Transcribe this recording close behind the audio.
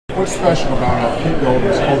What's special about Pete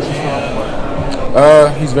Golden's coaching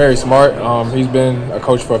style? He's very smart. He's been a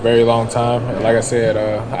coach for a very long time. And like I said,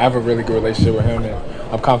 I have a really good relationship with him, and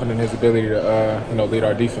I'm confident in his ability to, lead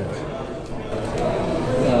our defense.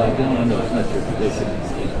 Dylan, I know it's not your position,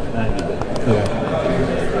 but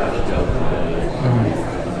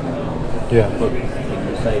Yeah.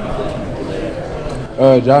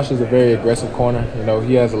 Josh is a very aggressive corner.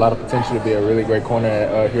 He has a lot of potential to be a really great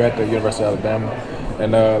corner here at the University of Alabama.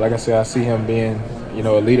 And like I said, I see him being,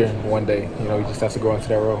 a leader one day. He just has to go into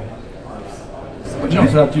that role. What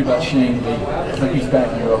jumps out to you about Shane Lee? Like he's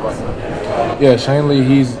backing you up right now. Yeah, Shane Lee,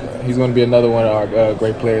 he's going to be another one of our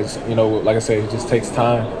great players. Like I said, it just takes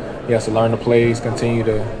time. He has to learn the plays, continue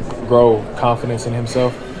to grow confidence in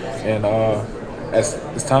himself. And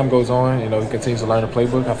as time goes on, he continues to learn the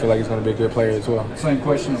playbook. I feel like he's going to be a good player as well. Same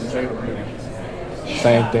question on Jalen.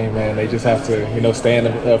 Same thing, man. They just have to, stay in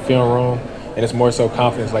the film room, and it's more so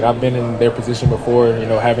confidence. Like, I've been in their position before,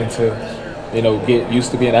 having to, get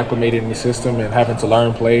used to being acclimated in the system and having to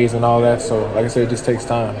learn plays and all that. So, like I said, it just takes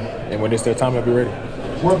time. And when it's their time, they'll be ready.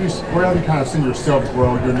 Where have you kind of seen yourself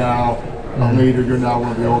grow? You're now a leader. You're now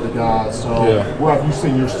one of the older guys. So, where have you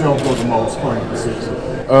seen yourself grow the most playing the season?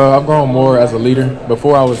 I've grown more as a leader.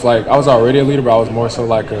 Before I was already a leader, but I was more so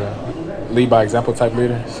like a lead by example type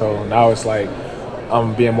leader. So now it's like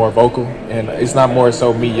I'm being more vocal, and it's not more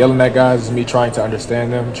so me yelling at guys. It's me trying to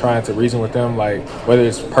understand them, trying to reason with them, like whether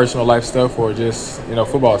it's personal life stuff or just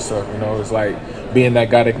football stuff. It's like being that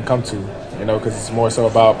guy they can come to. Because it's more so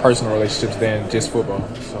about personal relationships than just football.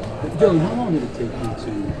 So. Dylan, how long did it take you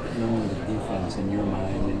to know the defense in your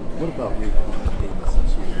mind, and what about Raekwon Davis?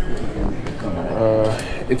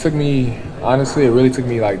 It took me, honestly, it really took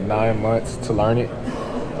me like 9 months to learn it.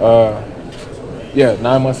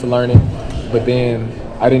 9 months to learn it, but then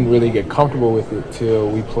I didn't really get comfortable with it till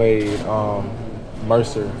we played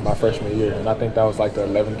Mercer my freshman year, and I think that was like the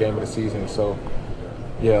 11th game of the season. So.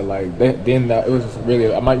 Yeah, like it was really,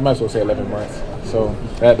 you might as well say 11 months. So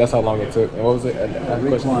that's how long it took. And what was it?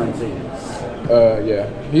 Raekwon Davis. Yeah,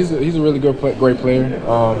 he's a really great player.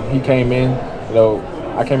 He came in,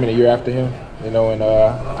 I came in a year after him, and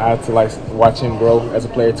I had to watch him grow as a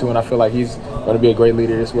player too. And I feel like he's going to be a great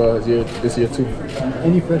leader as well this year too.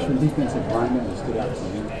 Any freshman defensive linemen that stood out to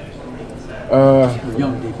you?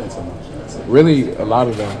 Young defensive linemen. Really, a lot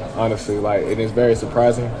of them, honestly. It is very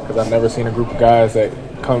surprising because I've never seen a group of guys that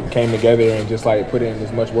came together and just put in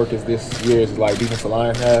as much work as this year's defensive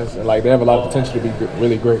line has, and they have a lot of potential to be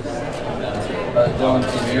really great. Dylan,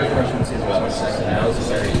 your freshman season was that was a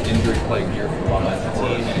very injury-plagued year for Bob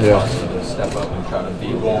and Yeah. to step up and try to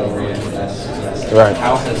be oriented this season. Right.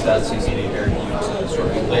 How has that season prepared you to sort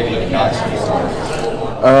of lay the shots?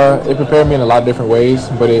 It prepared me in a lot of different ways,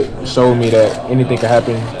 but it showed me that anything can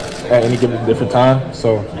happen at any given different time.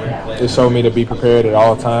 So it showed me to be prepared at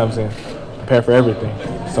all times and prepare for everything.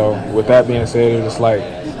 So with that being said, it was just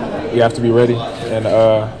you have to be ready. And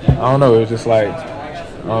I don't know, it was just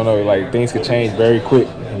things could change very quick,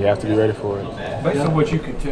 and you have to be ready for it. Based on what you could tell.